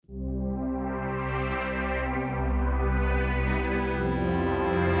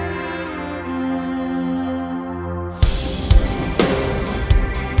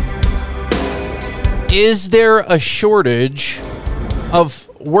Is there a shortage of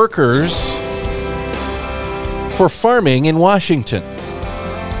workers for farming in Washington?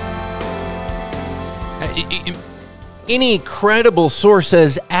 Any credible source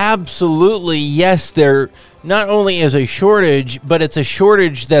says absolutely yes, there not only is a shortage, but it's a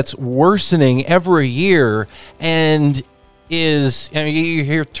shortage that's worsening every year and is, I mean, you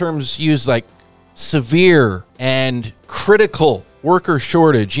hear terms used like severe and critical worker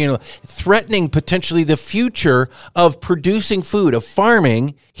shortage, threatening potentially the future of producing food, of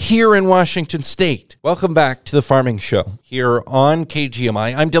farming here in Washington State. Welcome back to the Farming Show here on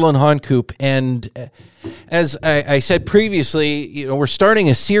KGMI. I'm Dillon Honcoop, and as I said previously, we're starting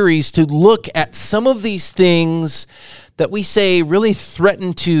a series to look at some of these things that we say really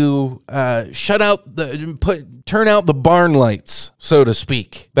threaten to turn out the barn lights, so to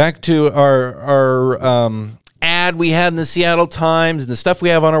speak. Back to our ad we had in the Seattle Times and the stuff we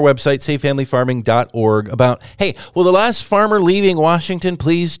have on our website, savefamilyfarming.org, about, hey, will the last farmer leaving Washington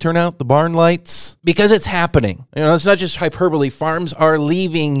please turn out the barn lights? Because it's happening. It's not just hyperbole. Farms are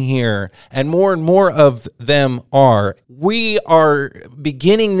leaving here, and more of them are. We are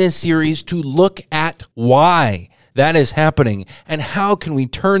beginning this series to look at why that is happening, and how can we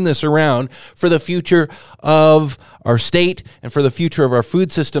turn this around for the future of our state and for the future of our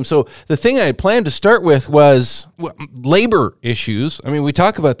food system. So the thing I had planned to start with was labor issues. I mean, we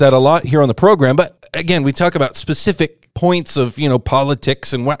talk about that a lot here on the program, but again, we talk about specific points of,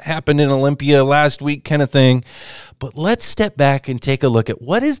 politics and what happened in Olympia last week kind of thing. But let's step back and take a look at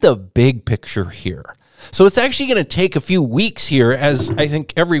what is the big picture here. So it's actually going to take a few weeks here, as I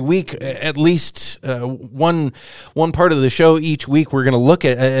think every week, at least one part of the show each week, we're going to look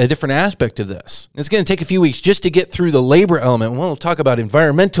at a different aspect of this. It's going to take a few weeks just to get through the labor element. We'll talk about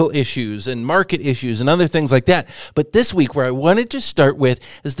environmental issues and market issues and other things like that. But this week, where I wanted to start with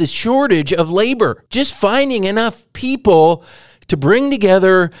is the shortage of labor. Just finding enough people to bring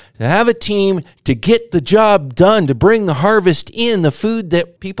together, to have a team, to get the job done, to bring the harvest in, the food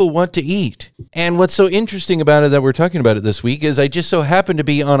that people want to eat. And what's so interesting about it that we're talking about it this week is I just so happened to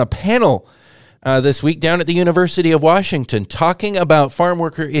be on a panel this week down at the University of Washington talking about farm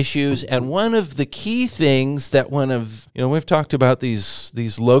worker issues. And one of the key things that we've talked about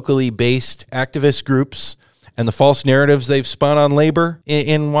these locally based activist groups and the false narratives they've spun on labor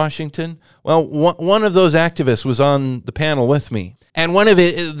in Washington. Well, one of those activists was on the panel with me, and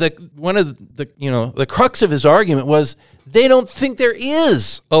the crux of his argument was they don't think there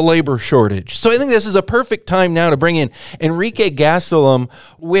is a labor shortage. So I think this is a perfect time now to bring in Enrique Gastelum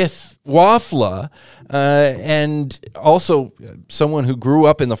with WAFLA, and also someone who grew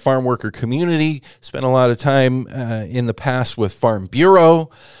up in the farm worker community, spent a lot of time in the past with Farm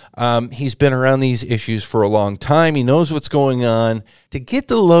Bureau. He's been around these issues for a long time. He knows what's going on. To get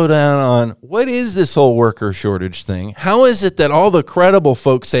the lowdown on what is this whole worker shortage thing? How is it that all the credible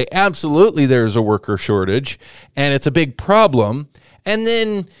folks say absolutely there's a worker shortage and it's a big problem? And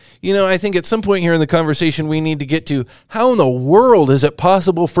then, I think at some point here in the conversation, we need to get to how in the world is it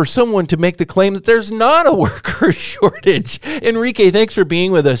possible for someone to make the claim that there's not a worker shortage? Enrique, thanks for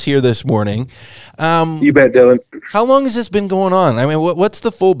being with us here this morning. You bet, Dillon. How long has this been going on? I mean, what's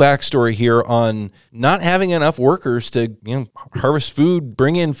the full backstory here on not having enough workers to harvest food,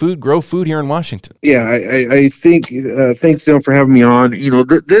 bring in food, grow food here in Washington? Yeah, I think, thanks, Dillon, for having me on.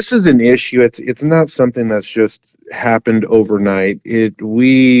 This is an issue. It's not something that's just happened overnight.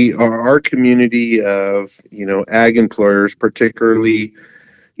 Our community of, ag employers, particularly,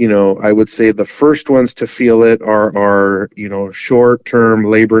 I would say the first ones to feel it are short-term,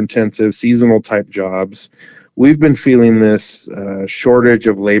 labor-intensive, seasonal type jobs. We've been feeling this shortage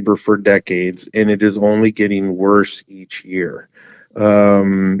of labor for decades, and it is only getting worse each year.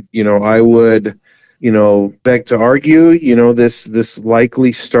 I would beg to argue, this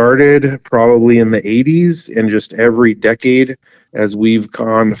likely started probably in the 80s, and just every decade as we've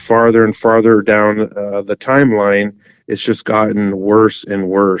gone farther and farther down the timeline, it's just gotten worse and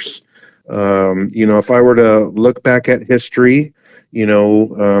worse. If I were to look back at history,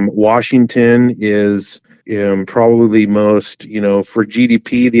 Washington is probably most, for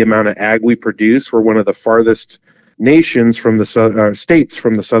GDP, the amount of ag we produce, we're one of the farthest nations from the states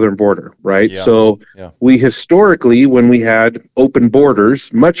from the southern border, right? Yeah. So we historically, when we had open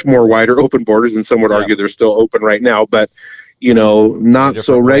borders, much more wider open borders, and some would argue they're still open right now, but not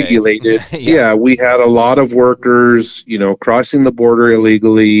so regulated. We had a lot of workers, crossing the border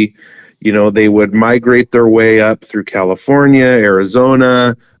illegally. They would migrate their way up through California,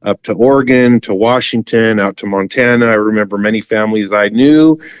 Arizona, up to Oregon, to Washington, out to Montana. I remember many families I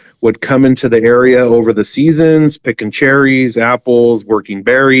knew would come into the area over the seasons, picking cherries, apples, working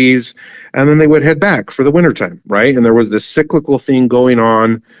berries, and then they would head back for the wintertime, right? And there was this cyclical thing going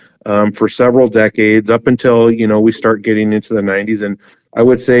on for several decades up until, we start getting into the 90s. And I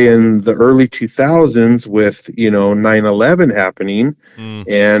would say in the early 2000s with, 9/11 happening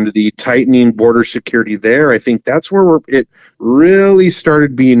and the tightening border security there, I think that's where it really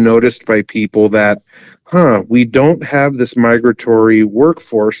started being noticed by people that, we don't have this migratory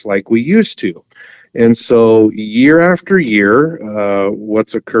workforce like we used to. And so year after year,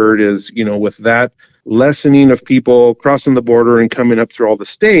 what's occurred is, with that lessening of people crossing the border and coming up through all the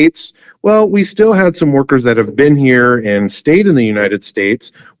states, well, we still had some workers that have been here and stayed in the United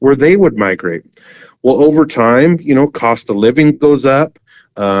States where they would migrate. Well, over time, cost of living goes up.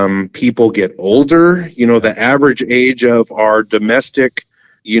 People get older. The average age of our domestic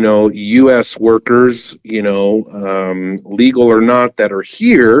U.S. workers, legal or not, that are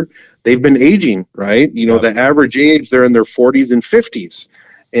here, they've been aging, right? The average age, they're in their 40s and 50s.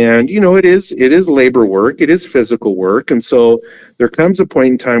 And, it is labor work, it is physical work. And so there comes a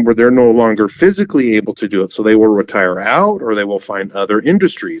point in time where they're no longer physically able to do it. So they will retire out or they will find other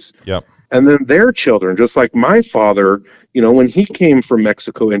industries. Yep. And then their children, just like my father, when he came from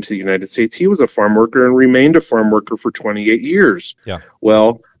Mexico into the United States, he was a farm worker and remained a farm worker for 28 years. Yeah.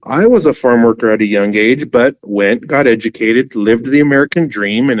 Well, I was a farm worker at a young age, but got educated, lived the American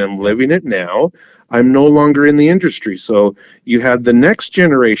dream, and I'm living it now. I'm no longer in the industry. So you had the next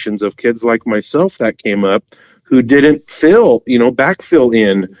generations of kids like myself that came up who didn't backfill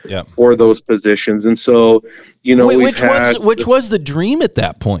in for those positions. And so, which was the dream at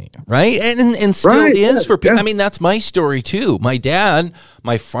that point, right? And still is for people. Yeah. I mean, that's my story too. My dad,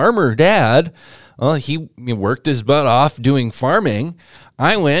 my farmer dad, he worked his butt off doing farming.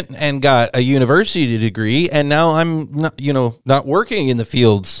 I went and got a university degree, and now I'm not working in the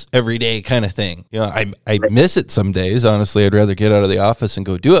fields every day kind of thing. I miss it some days. Honestly, I'd rather get out of the office and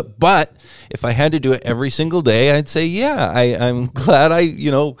go do it. But if I had to do it every single day, I'd say, I'm glad I,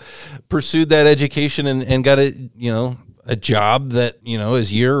 pursued that education and got a job that,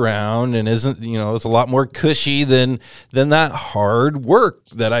 is year round and isn't, it's a lot more cushy than that hard work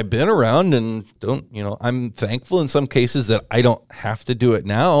that I've been around and don't, I'm thankful in some cases that I don't have to do it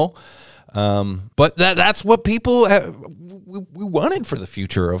now. But that's what people we wanted for the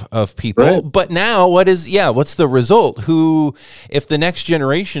future of people. Right. But now what's the result? If the next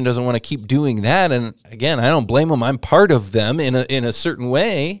generation doesn't want to keep doing that, and again, I don't blame them, I'm part of them in a certain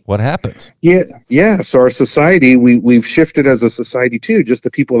way, what happens? Yeah. So our society, we've shifted as a society too, just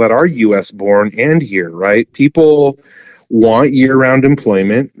the people that are U.S. born and here, right? People want year-round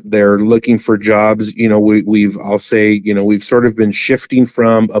employment. They're looking for jobs. We've sort of been shifting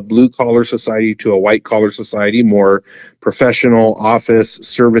from a blue-collar society to a white-collar society, more professional office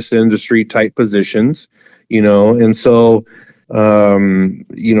service industry type positions, and so,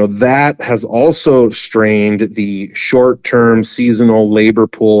 that has also strained the short-term seasonal labor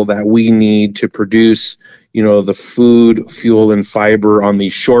pool that we need to produce the food, fuel, and fiber on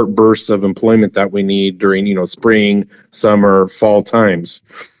these short bursts of employment that we need during, spring, summer, fall times.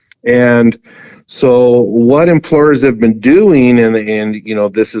 And so what employers have been doing,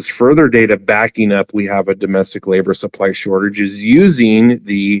 and this is further data backing up, we have a domestic labor supply shortage, is using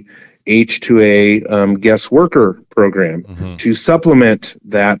the H-2A guest worker program to supplement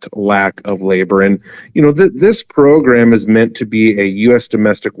that lack of labor. And, this program is meant to be a U.S.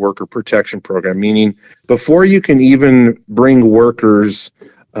 domestic worker protection program, meaning before you can even bring workers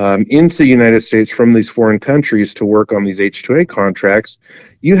into the United States from these foreign countries to work on these H-2A contracts,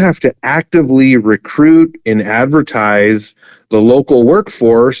 you have to actively recruit and advertise the local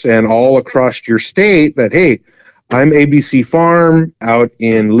workforce and all across your state that, hey, I'm ABC Farm out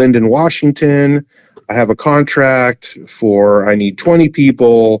in Linden, Washington. I have a contract I need 20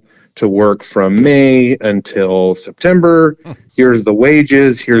 people to work from May until September. Here's the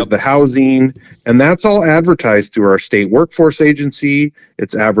wages, here's the housing, and that's all advertised through our state workforce agency.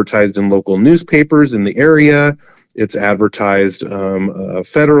 It's advertised in local newspapers in the area. It's advertised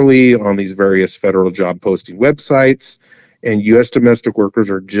federally on these various federal job posting websites. And U.S. domestic workers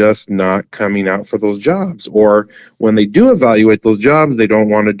are just not coming out for those jobs. Or when they do evaluate those jobs, they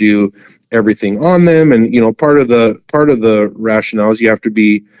don't want to do everything on them. And part of the rationale is you have to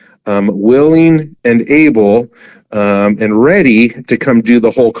be willing and able and ready to come do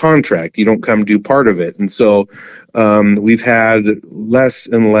the whole contract. You don't come do part of it. And so we've had less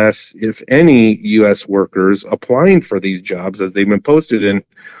and less, if any, U.S. workers applying for these jobs as they've been posted. And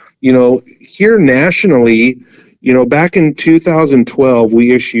here nationally, back in 2012,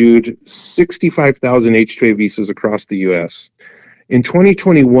 we issued 65,000 H-2A visas across the U.S. In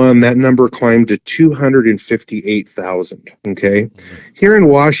 2021, that number climbed to 258,000. Okay. Here in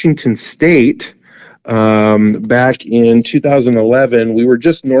Washington State, back in 2011, we were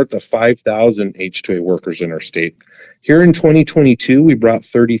just north of 5,000 H2A workers in our state. Here in 2022, we brought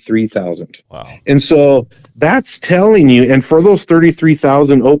 33,000. Wow. And so that's telling you, and for those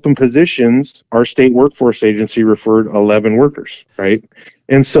 33,000 open positions, our state workforce agency referred 11 workers, right?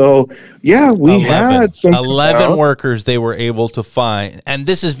 And so, yeah, we 11. had some 11 workers they were able to find. And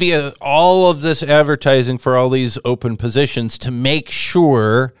this is via all of this advertising for all these open positions to make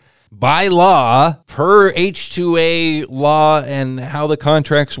sure, by law, per H2A law and how the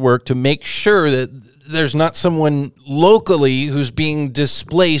contracts work, to make sure that there's not someone locally who's being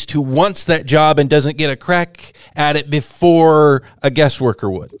displaced who wants that job and doesn't get a crack at it before a guest worker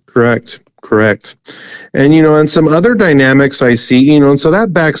would. Correct. And, and some other dynamics I see, and so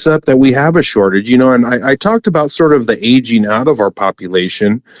that backs up that we have a shortage, and I talked about sort of the aging out of our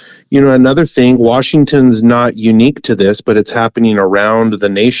population. Another thing, Washington's not unique to this, but it's happening around the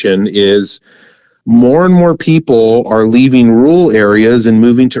nation, is more and more people are leaving rural areas and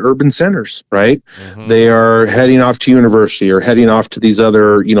moving to urban centers, right? Mm-hmm. They are heading off to university or heading off to these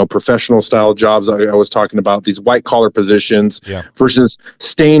other, professional style jobs I was talking about, these white collar positions, versus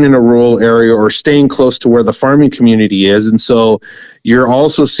staying in a rural area or staying close to where the farming community is. And so you're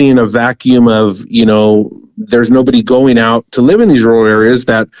also seeing a vacuum of, there's nobody going out to live in these rural areas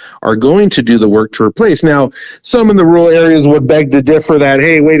that are going to do the work to replace. Now, some in the rural areas would beg to differ that,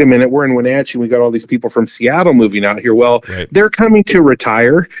 hey, wait a minute, we're in Wenatchee, we got all these people from Seattle moving out here. Well, They're coming to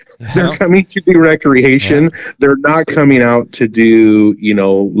retire. Yeah. They're coming to do recreation. Yeah. They're not coming out to do,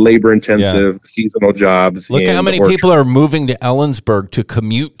 labor-intensive seasonal jobs. Look at how many people are moving to Ellensburg to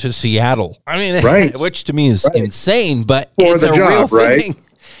commute to Seattle. I mean, which to me is insane, but it's a real thing.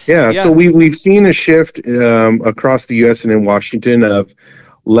 Yeah, so we've seen a shift across the U.S. and in Washington of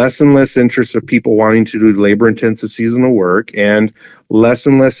less and less interest of people wanting to do labor-intensive seasonal work, and less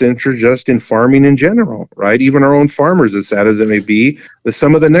interest just in farming in general, right? Even our own farmers, as sad as it may be,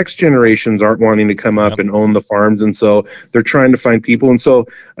 some of the next generations aren't wanting to come up and own the farms, and so they're trying to find people. And so,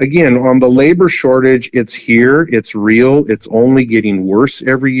 again, on the labor shortage, it's here, it's real, it's only getting worse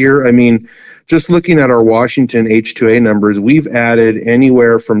every year. I mean, just looking at our Washington H2A numbers, we've added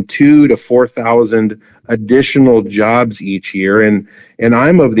anywhere from 2,000 to 4,000 additional jobs each year. And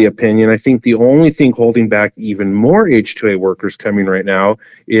I'm of the opinion, I think the only thing holding back even more H2A workers coming right now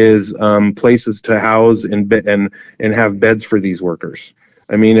is places to house and have beds for these workers.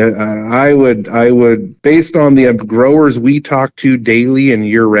 I mean, I would, based on the growers we talk to daily and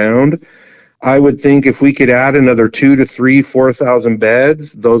year round, I would think if we could add another 2,000 to 3,000, 4,000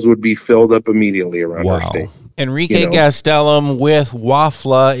 beds, those would be filled up immediately around our state. Enrique Gastelum with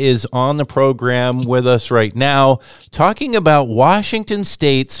WAFLA is on the program with us right now, talking about Washington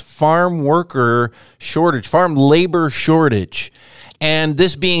State's farm worker shortage, farm labor shortage. And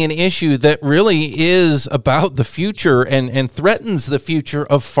this being an issue that really is about the future and threatens the future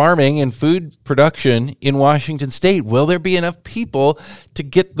of farming and food production in Washington State. Will there be enough people to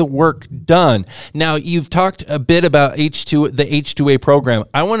get the work done? Now, you've talked a bit about the H2A program.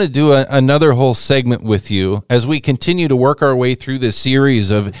 I want to do another whole segment with you as we continue to work our way through this series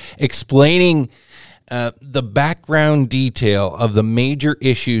of explaining the background detail of the major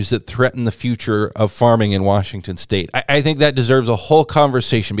issues that threaten the future of farming in Washington State. I think that deserves a whole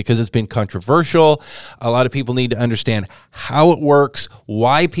conversation because it's been controversial. A lot of people need to understand how it works,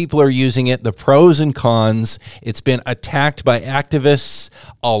 why people are using it, the pros and cons. It's been attacked by activists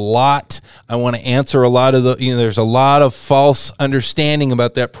a lot. I want to answer a lot of there's a lot of false understanding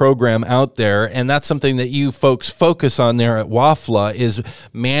about that program out there, and that's something that you folks focus on there at WAFLA, is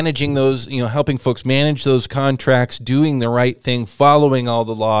managing those, helping folks manage those contracts, doing the right thing, following all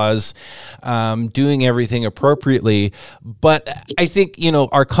the laws, doing everything appropriately. But I think,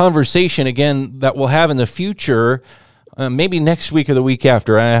 our conversation, again, that we'll have in the future, maybe next week or the week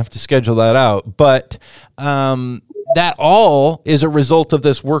after, I have to schedule that out, but that all is a result of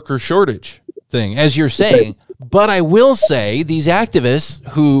this worker shortage thing, as you're saying. But I will say these activists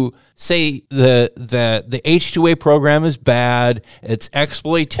who say the H2A program is bad, it's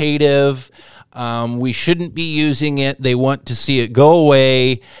exploitative, we shouldn't be using it, they want to see it go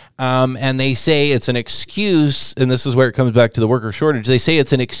away, and they say it's an excuse, and this is where it comes back to the worker shortage, they say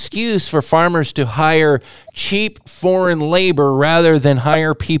it's an excuse for farmers to hire cheap foreign labor rather than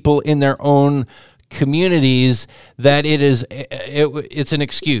hire people in their own communities that it's an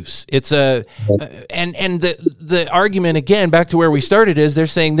excuse. It's and the argument, again, back to where we started, is they're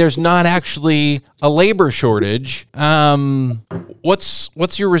saying there's not actually a labor shortage.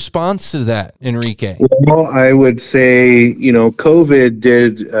 What's your response to that, Enrique? Well, I would say,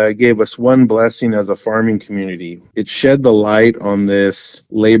 COVID gave us one blessing as a farming community. It shed the light on this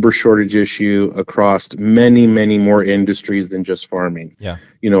labor shortage issue across many, many more industries than just farming. Yeah.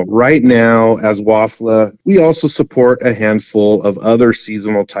 Right now, as WAFLA, we also support a handful of other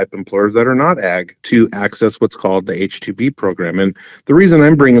seasonal type employers that are not ag to access what's called the H-2B program. And the reason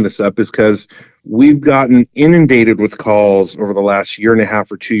I'm bringing this up is because we've gotten inundated with calls over the last year and a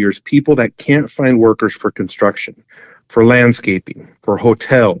half or 2 years, people that can't find workers for construction, for landscaping, for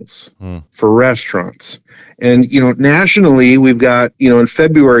hotels, for restaurants. And, nationally, we've got, in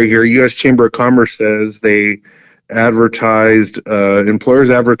February here, U.S. Chamber of Commerce says they employers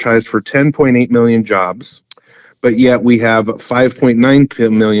advertised for 10.8 million jobs, but yet we have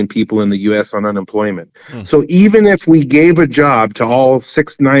 5.9 million people in the U.S. on unemployment. So even if we gave a job to all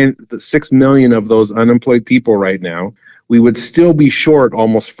 6 million of those unemployed people right now, we would still be short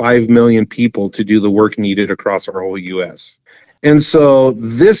almost 5 million people to do the work needed across our whole U.S. And so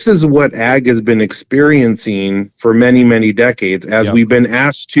this is what ag has been experiencing for many, many decades as we've been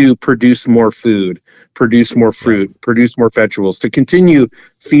asked to produce more food, produce more fruit, produce more vegetables to continue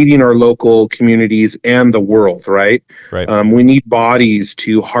feeding our local communities and the world, right? Right. We need bodies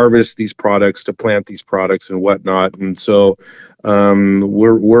to harvest these products, to plant these products and whatnot. And so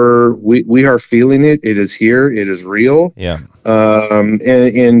we are feeling it. It is here. It is real. Yeah.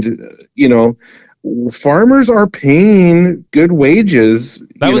 Farmers are paying good wages.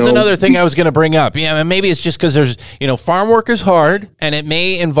 That was another thing I was going to bring up. Yeah, and maybe it's just because there's, farm work is hard, and it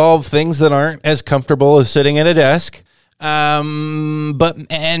may involve things that aren't as comfortable as sitting at a desk. And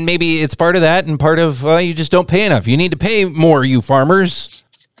maybe it's part of that, and part of you just don't pay enough. You need to pay more, you farmers.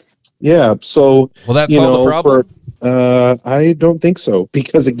 Yeah. So, will that solve the problem? I don't think so,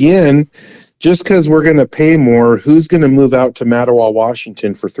 because again, just because we're going to pay more, who's going to move out to Mattawa,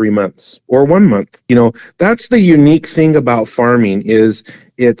 Washington for 3 months or 1 month? That's the unique thing about farming is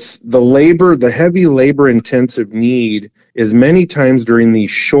it's the heavy labor intensive need is many times during these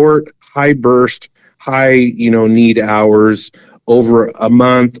short, high burst, need hours over a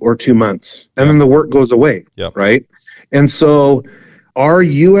month or 2 months. And then the work goes away, right? And so our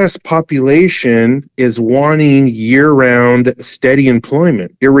U.S. population is wanting year-round steady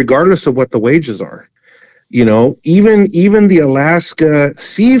employment, irregardless of what the wages are. Even the Alaska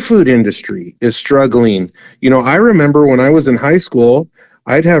seafood industry is struggling. I remember when I was in high school,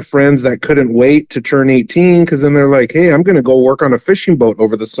 I'd have friends that couldn't wait to turn 18 because then they're like, hey, I'm going to go work on a fishing boat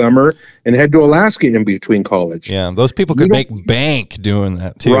over the summer and head to Alaska in between college. Yeah, those people could make bank doing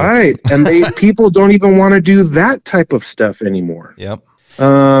that too. Right, and people don't even want to do that type of stuff anymore. Yep.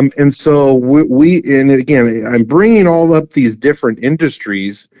 And so and again, I'm bringing all up these different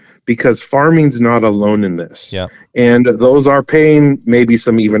industries because farming's not alone in this. Yeah. And those are paying maybe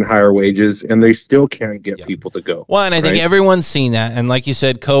some even higher wages, and they still can't get people to go. Well, and I think everyone's seen that. And like you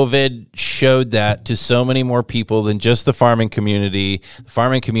said, COVID showed that to so many more people than just the farming community. The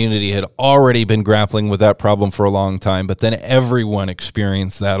farming community had already been grappling with that problem for a long time, but then everyone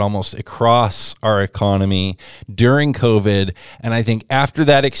experienced that almost across our economy during COVID. And I think after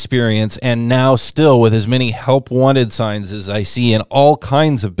that experience, and now still with as many help wanted signs as I see in all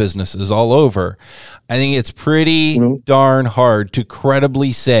kinds of businesses all over, I think it's pretty darn hard to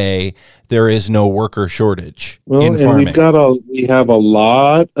credibly say there is no worker shortage in farming. And we have a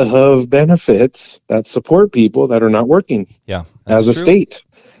lot of benefits that support people that are not working as a state.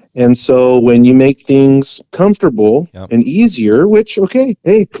 And so when you make things comfortable and easier, which,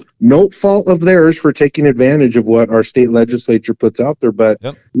 no fault of theirs for taking advantage of what our state legislature puts out there, but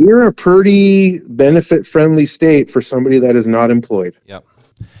we're a pretty benefit-friendly state for somebody that is not employed. Yep.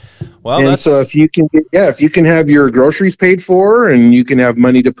 Well, so if you can have your groceries paid for, and you can have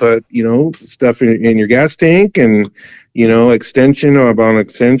money to put, stuff in your gas tank, and extension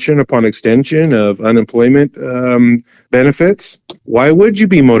upon extension of unemployment benefits, why would you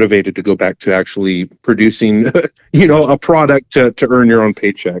be motivated to go back to actually producing, a product to earn your own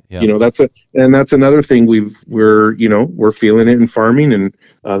paycheck? Yeah. That's another thing we're feeling it in farming, and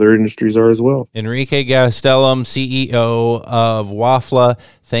other industries are as well. Enrique Gastelum, CEO of WAFLA,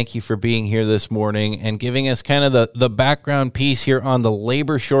 thank you for being here this morning and giving us kind of the background piece here on the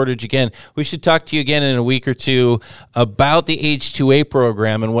labor shortage. Again, we should talk to you again in a week or two about the H-2A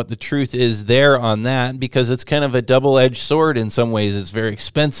program and what the truth is there on that, because it's kind of a double-edged sword in some ways. ways, it's very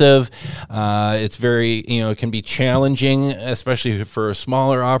expensive. It's very, it can be challenging, especially for a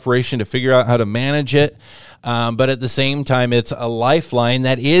smaller operation, to figure out how to manage it. But at the same time, it's a lifeline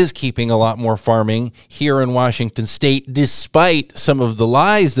that is keeping a lot more farming here in Washington State, despite some of the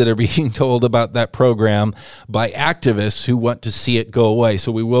lies that are being told about that program by activists who want to see it go away.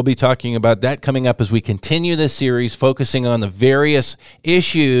 So we will be talking about that coming up as we continue this series, focusing on the various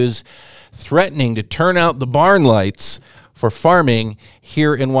issues threatening to turn out the barn lights for farming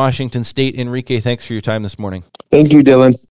here in Washington State. Enrique, thanks for your time this morning. Thank you, Dillon.